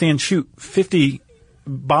Pakistan shoot 50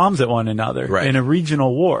 bombs at one another in a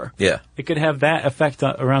regional war. Yeah. It could have that effect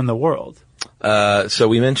around the world. So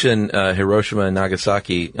we mentioned Hiroshima and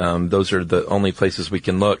Nagasaki. Those are the only places we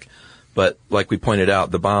can look. But like we pointed out,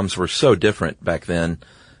 the bombs were so different back then.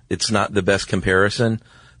 It's not the best comparison.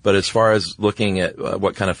 But as far as looking at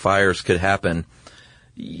what kind of fires could happen,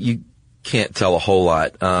 you can't tell a whole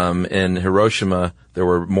lot. In Hiroshima, there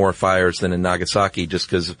were more fires than in Nagasaki just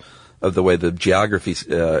because of the way the geography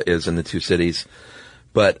is in the two cities.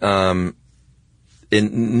 But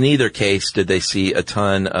in neither case did they see a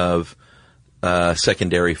ton of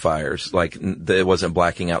secondary fires. Like it wasn't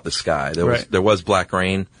blacking out the sky. There was black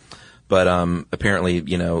rain, but apparently,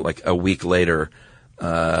 like a week later,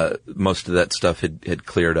 most of that stuff had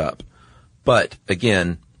cleared up. But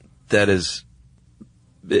again, that is,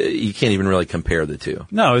 you can't even really compare the two.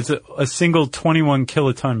 No, it's a single 21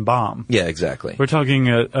 kiloton bomb. Yeah, exactly. We're talking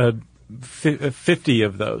a 50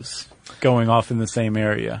 of those going off in the same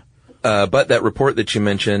area. But that report that you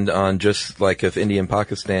mentioned on just like of India and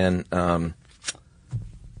Pakistan, how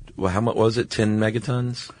much was it? 10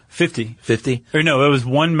 megatons? 50. 50? Or no, it was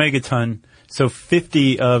 1 megaton. So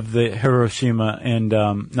 50 of the Hiroshima and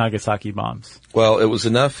Nagasaki bombs. Well, it was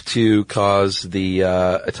enough to cause the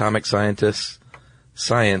Atomic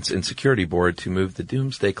Science and Security Board to move the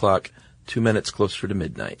doomsday clock 2 minutes closer to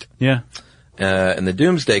midnight. Yeah. And the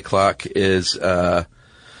doomsday clock is,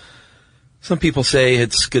 some people say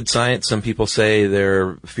it's good science. Some people say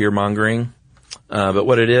they're fear-mongering. But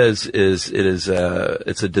what it is it's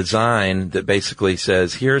a design that basically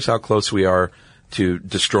says, here's how close we are to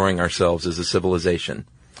destroying ourselves as a civilization.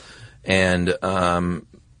 And,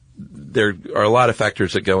 there are a lot of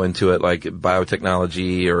factors that go into it, like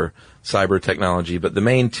biotechnology or cyber technology, but the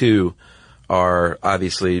main two are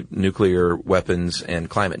obviously nuclear weapons and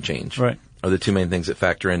climate change. Right. Are the two main things that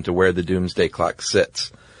factor into where the doomsday clock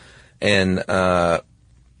sits. And, I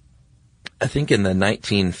think in the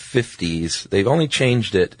 1950s, they've only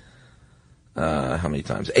changed it, how many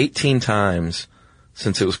times? 18 times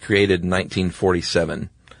since it was created in 1947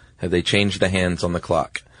 have they changed the hands on the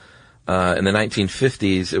clock. In the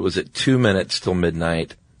 1950s, it was at 2 minutes till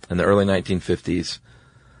midnight. In the early 1950s,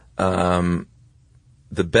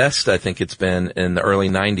 the best I think it's been in the early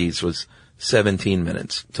 90s was 17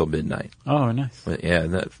 minutes till midnight. Oh, nice. But yeah,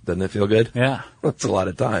 doesn't it feel good? Yeah. That's a lot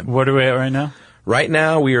of time. What are we at right now? Right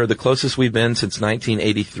now, we are the closest we've been since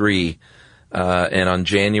 1983. And on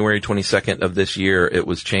January 22nd of this year, it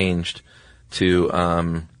was changed to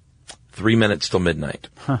 3 minutes till midnight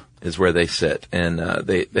is where they sit. And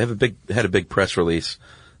they had a big press release.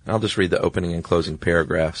 I'll just read the opening and closing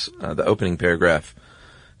paragraphs. The opening paragraph.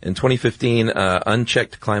 In 2015,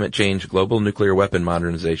 unchecked climate change, global nuclear weapon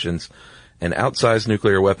modernizations, and outsized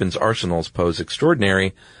nuclear weapons arsenals pose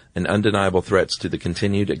extraordinary and undeniable threats to the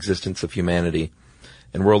continued existence of humanity.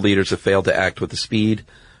 And world leaders have failed to act with the speed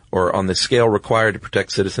or on the scale required to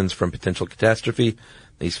protect citizens from potential catastrophe.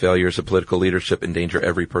 These failures of political leadership endanger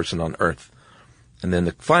every person on Earth. And then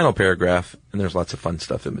the final paragraph, and there's lots of fun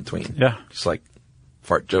stuff in between. Yeah. Just like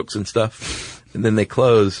fart jokes and stuff. And then they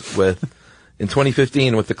close with, in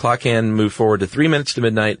 2015, with the clock hand moved forward to 3 minutes to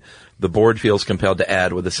midnight, the board feels compelled to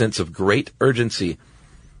add, with a sense of great urgency,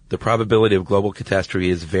 the probability of global catastrophe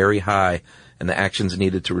is very high, and the actions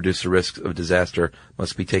needed to reduce the risks of disaster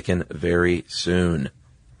must be taken very soon.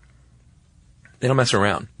 They don't mess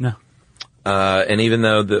around. No. And even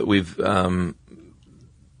though that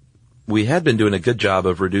we had been doing a good job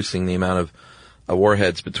of reducing the amount of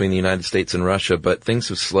warheads between the United States and Russia, but things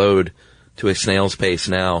have slowed to a snail's pace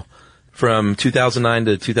now. From 2009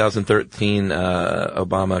 to 2013,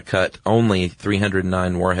 Obama cut only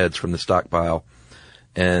 309 warheads from the stockpile.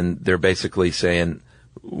 And they're basically saying,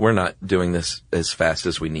 we're not doing this as fast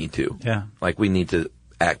as we need to. Yeah. Like, we need to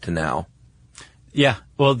act now. Yeah.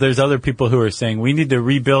 Well, there's other people who are saying we need to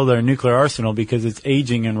rebuild our nuclear arsenal because it's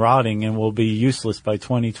aging and rotting and will be useless by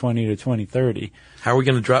 2020 to 2030. How are we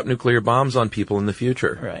going to drop nuclear bombs on people in the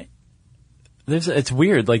future? Right. It's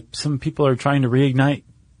weird. Like, some people are trying to reignite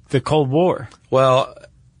the Cold War. Well,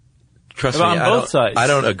 trust me, on both sides. I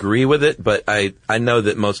don't agree with it, but I know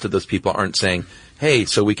that most of those people aren't saying, hey,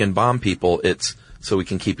 so we can bomb people. It's so we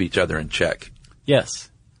can keep each other in check.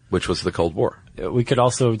 Yes. Which was the Cold War. We could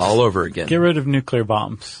also just all over again. Get rid of nuclear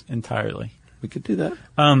bombs entirely. We could do that.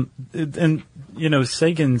 And,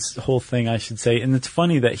 Sagan's whole thing, I should say, and it's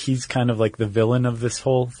funny that he's kind of like the villain of this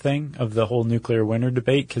whole thing, of the whole nuclear winter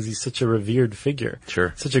debate, because he's such a revered figure.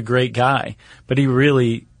 Sure. Such a great guy. But he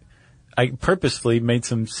really, I purposefully made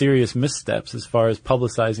some serious missteps as far as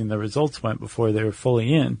publicizing the results went before they were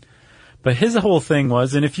fully in. But his whole thing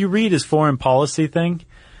was, and if you read his foreign policy thing,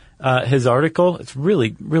 his article, it's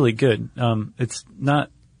really, really good. It's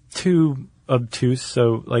not too obtuse,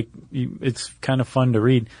 so it's kind of fun to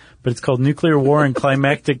read, but it's called Nuclear War and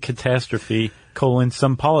Climactic Catastrophe,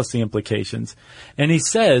 some policy implications. And he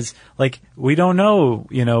says, we don't know,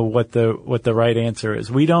 what the right answer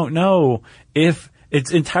is. We don't know if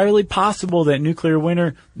it's entirely possible that nuclear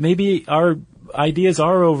winter, maybe our ideas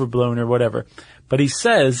are overblown or whatever. But he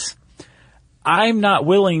says, I'm not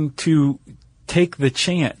willing to take the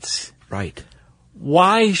chance. Right.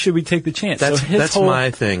 why should we take the chance? That's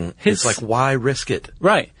my thing. It's like, why risk it?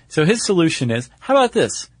 Right. So his solution is, how about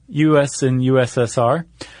this? U.S. and USSR.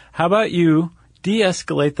 How about you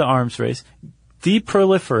de-escalate the arms race,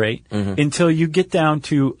 deproliferate until you get down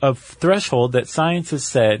to a threshold that science has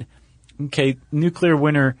said, okay, nuclear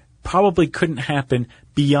winter probably couldn't happen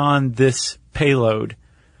beyond this payload,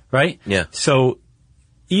 right? Yeah. So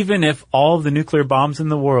even if all of the nuclear bombs in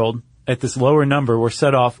the world at this lower number were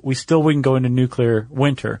set off, we still wouldn't go into nuclear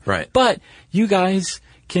winter. Right. But you guys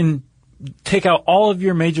can take out all of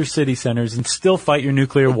your major city centers and still fight your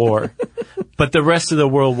nuclear war, but the rest of the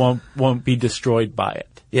world won't be destroyed by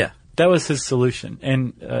it. Yeah. That was his solution,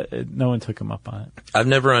 and no one took him up on it. I've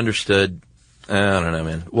never understood. I don't know,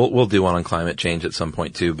 man. We'll do one on climate change at some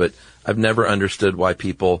point too, but I've never understood why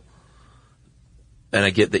people. And I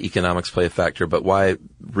get that economics play a factor, but why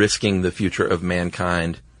risking the future of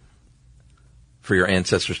mankind for your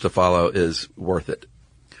ancestors to follow is worth it?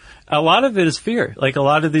 A lot of it is fear. Like a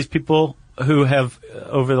lot of these people who have,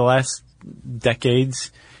 over the last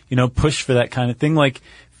decades, pushed for that kind of thing, like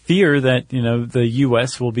fear that, the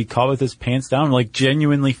U.S. will be caught with its pants down, like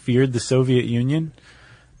genuinely feared the Soviet Union.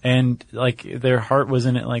 And like their heart was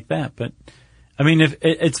in it like that. But I mean,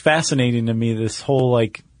 it's fascinating to me, this whole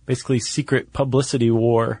like basically secret publicity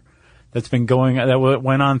war that's been that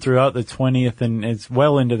went on throughout the 20th and it's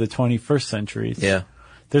well into the 21st centuries. Yeah.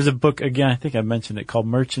 There's a book, again, I think I mentioned it, called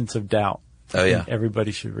Merchants of Doubt. Oh, yeah.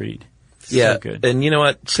 Everybody should read. It's yeah. So good. And you know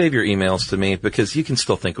what? Save your emails to me because you can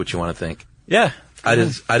still think what you want to think. Yeah. I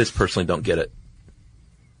just personally don't get it.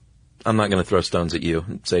 I'm not going to throw stones at you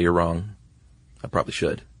and say you're wrong. I probably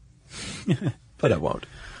should. But I won't.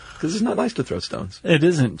 Because it's not nice to throw stones. It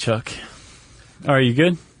isn't, Chuck. Are you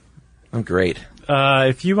good? I'm great.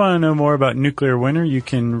 If you want to know more about nuclear winter, you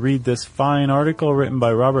can read this fine article written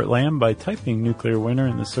by Robert Lamb by typing nuclear winter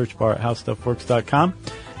in the search bar at howstuffworks.com.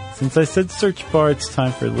 Since I said search bar, it's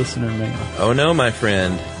time for listener mail. Oh no, my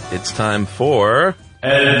friend. It's time for...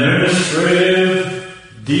 Administrative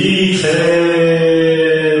Details.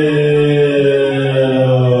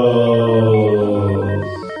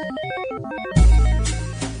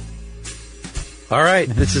 All right,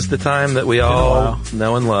 this is the time that we all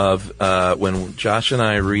know and love when Josh and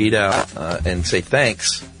I read out and say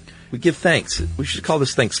thanks. We give thanks. We should call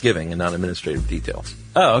this Thanksgiving and not administrative details.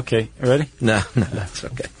 Oh, okay. Ready? No, that's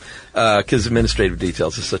okay. Because administrative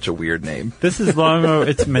details is such a weird name. This is long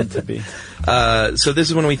it's meant to be. So this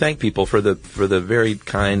is when we thank people for the very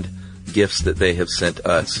kind gifts that they have sent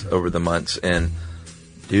us over the months. And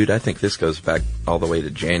dude, I think this goes back all the way to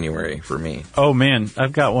January for me. Oh man,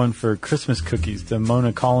 I've got one for Christmas cookies to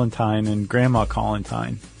Mona Collentine and Grandma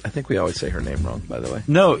Collentine. I think we always say her name wrong, by the way.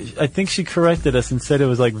 No, I think she corrected us and said it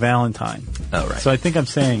was like Valentine. Oh, right. So I think I'm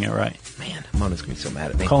saying it right. Man, Mona's going to be so mad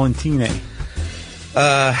at me. Collentine.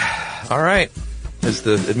 All right. Is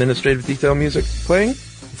the administrative detail music playing? It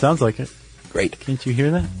sounds like it. Great. Can't you hear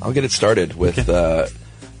that? I'll get it started with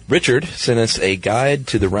Richard sent us a guide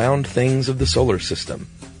to the round things of the solar system.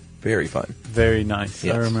 Very fun. Very nice.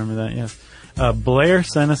 Yes. I remember that, yes. Blair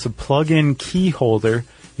sent us a plug-in key holder.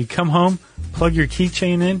 You come home, plug your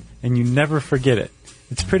keychain in, and you never forget it.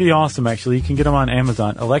 It's pretty awesome, actually. You can get them on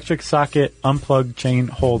Amazon. Electric socket unplugged chain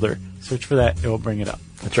holder. Search for that. It will bring it up.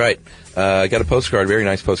 That's right. I got a postcard, very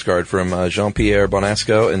nice postcard from Jean-Pierre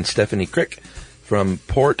Bonasco and Stephanie Crick from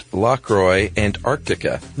Port Lockroy,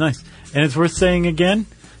 Antarctica. Nice. And it's worth saying again,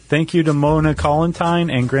 thank you to Mona Collentine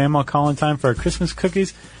and Grandma Collentine for our Christmas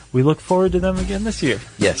cookies. We look forward to them again this year.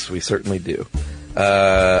 Yes, we certainly do.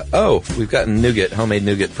 We've gotten nougat, homemade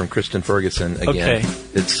nougat from Kristen Ferguson again. Okay.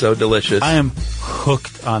 It's so delicious. I am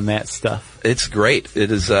hooked on that stuff. It's great.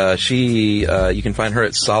 It is, you can find her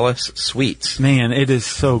at Solace Sweets. Man, it is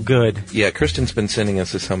so good. Yeah, Kristen's been sending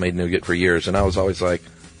us this homemade nougat for years, and I was always like,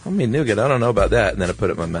 homemade nougat, I don't know about that, and then I put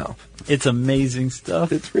it in my mouth. It's amazing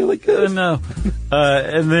stuff. It's really good. I know.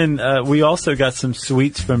 And then we also got some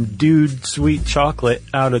sweets from Dude Sweet Chocolate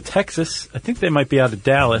out of Texas. I think they might be out of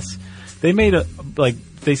Dallas. They made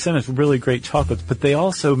they sent us really great chocolates, but they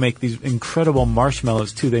also make these incredible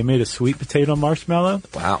marshmallows too. They made a sweet potato marshmallow.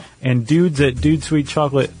 Wow. And dudes at Dude Sweet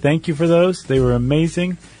Chocolate, thank you for those. They were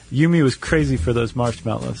amazing. Yumi was crazy for those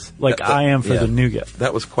marshmallows, I am for the nougat.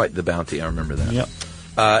 That was quite the bounty. I remember that. Yep.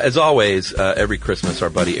 As always, every Christmas,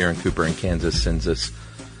 our buddy Aaron Cooper in Kansas sends us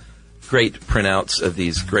great printouts of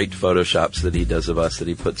these great Photoshops that he does of us that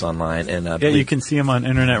he puts online. And you can see them on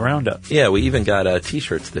Internet Roundup. Yeah, we even got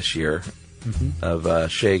T-shirts this year of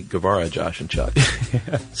Che Guevara, Josh, and Chuck.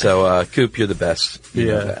 So, Coop, you're the best. You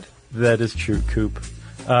know that. That is true, Coop.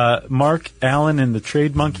 Mark Allen and the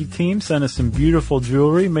Trade Monkey team sent us some beautiful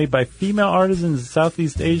jewelry made by female artisans in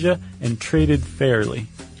Southeast Asia and traded fairly.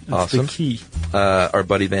 That's Awesome. the key. Our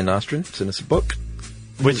buddy Van Nostrand sent us a book.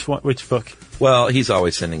 Which one? Which book? Well, he's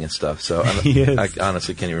always sending us stuff, so He is. I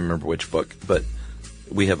honestly can't even remember which book, but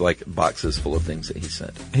we have like boxes full of things that he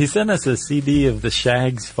sent. He sent us a CD of the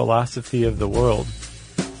Shag's Philosophy of the World.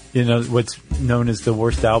 You know, what's known as the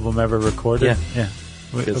worst album ever recorded? Yeah.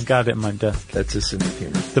 I've got it in my desk. That's his sense of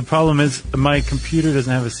humor. The problem is my computer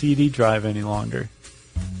doesn't have a CD drive any longer.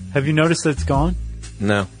 Have you noticed that it's gone?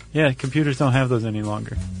 No. Yeah, computers don't have those any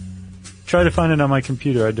longer. Try to find it on my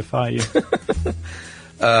computer. I defy you.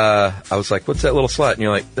 I was like, what's that little slot? And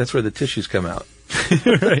you're like, that's where the tissues come out.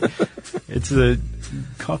 Right. It's the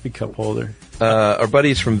coffee cup holder. Our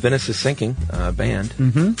buddies from Venice is Sinking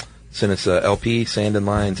band sent us a LP, Sand and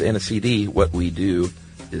Lines, and a CD. What We Do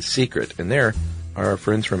is Secret. And they're our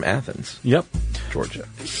friends from Athens, Yep. Georgia.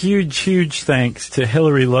 Huge thanks to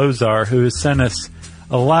Hillary Lozar, who has sent us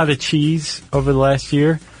a lot of cheese over the last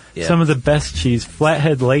year. Yeah. Some of the best cheese,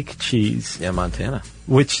 Flathead Lake cheese, Yeah, Montana.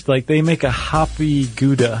 which like they make a hoppy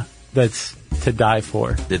Gouda that's to die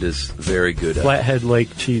for. It is very good. Flathead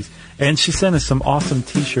Lake cheese. And she sent us some awesome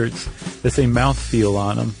T-shirts that say mouthfeel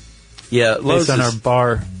on them Yeah, Lowe's based on our is,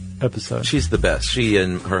 bar episode. she's the best. She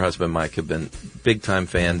and her husband Mike have been big time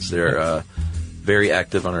fans. They're very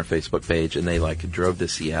active on our Facebook page, and they like drove to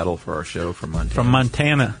Seattle for our show from Montana. From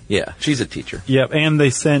Montana. Yeah, she's a teacher. Yep, and they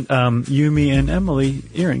sent Yumi and Emily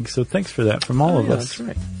earrings, so thanks for that from all of yeah, us. that's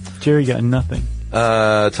right. Jerry got nothing.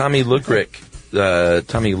 Tommy Lukrich.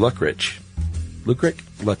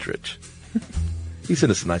 Lutrich. He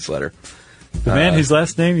sent us a nice letter. The man whose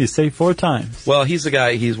last name you say 4 times. Well, he's the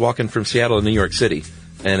guy. He's walking from Seattle to New York City,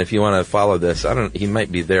 and if you want to follow this, he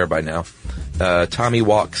might be there by now.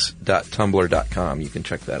 TommyWalks.tumblr.com. You can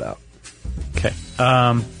check that out. Okay.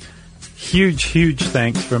 Huge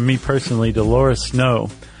thanks from me personally to Laura Snow,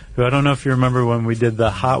 who I don't know if you remember when we did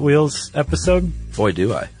the Hot Wheels episode. Boy,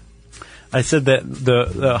 do I. I said that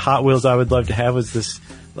the Hot Wheels I would love to have was this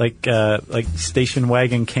like station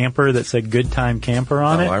wagon camper that said Good Time Camper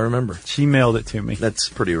on it. I remember. She mailed it to me. That's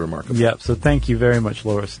pretty remarkable. Yep. So thank you very much,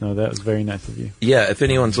 Laura Snow. That was very nice of you. Yeah, if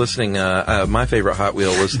anyone's listening, my favorite Hot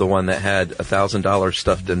Wheel was the one that had $1,000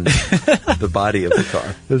 stuffed in the body of the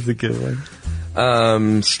car. That's a good one.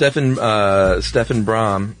 Stefan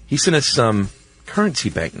Brom, he sent us some currency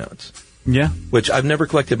banknotes, Yeah. which I've never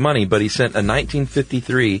collected money, but he sent a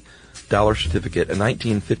 1953 dollar certificate, a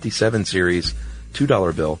 1957 series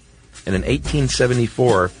 $2 bill, and an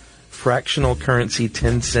 1874 fractional currency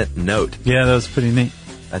 10-cent note. Yeah, that was pretty neat.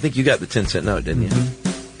 I think you got the 10-cent note, didn't you?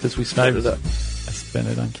 Because we split it up. I spent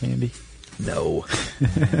it on candy. No.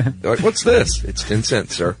 They're like, what's this? It's 10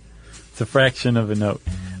 cents, sir. It's a fraction of a note.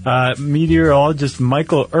 Meteorologist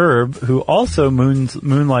Michael Erb, who also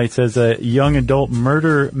moonlights as a young adult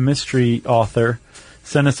murder mystery author,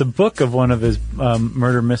 sent us a book of one of his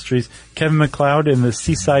murder mysteries, Kevin McLeod and the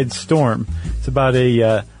Seaside Storm. It's about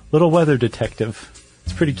a little weather detective.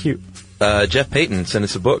 It's pretty cute. Jeff Payton sent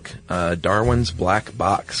us a book, Darwin's Black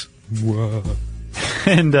Box. Whoa.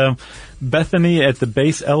 And Bethany at the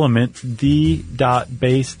Base Element,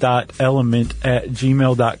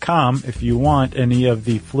 d.base.element@gmail.com. If you want any of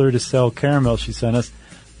the Fleur de Sel caramel she sent us,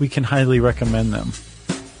 we can highly recommend them.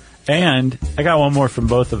 And I got one more from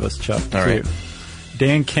both of us, Chuck, All right. too.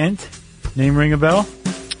 Dan Kent, name ring a bell?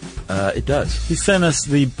 It does. He sent us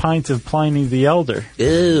the pint of Pliny the Elder.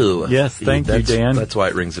 Ew. Yes, thank you, Dan. That's why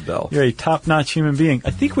it rings a bell. You're a top-notch human being.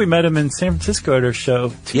 I think we met him in San Francisco at our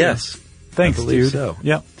show, too. Yes. Thanks, I believe dude. so.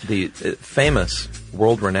 Yep. The famous,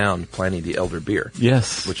 world-renowned Pliny the Elder beer,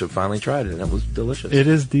 Yes. which I finally tried, and it was delicious. It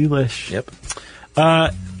is delish. Yep.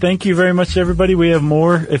 Thank you very much, everybody. We have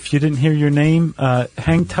more. If you didn't hear your name,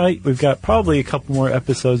 hang tight. We've got probably a couple more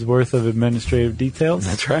episodes worth of administrative details.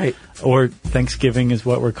 That's right. Or Thanksgiving is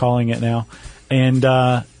what we're calling it now. And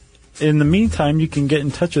in the meantime, you can get in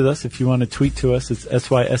touch with us if you want to tweet to us. It's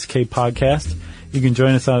SYSK Podcast. You can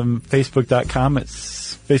join us on Facebook.com.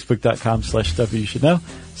 It's Facebook.com/Stuff You Should Know.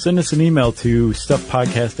 Send us an email to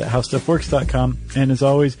StuffPodcast@HowStuffWorks.com. And as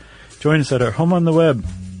always, join us at our home on the web,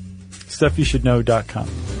 StuffYouShouldKnow.com.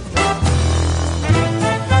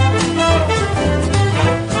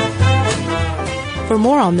 For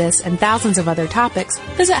more on this and thousands of other topics,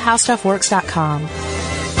 visit HowStuffWorks.com.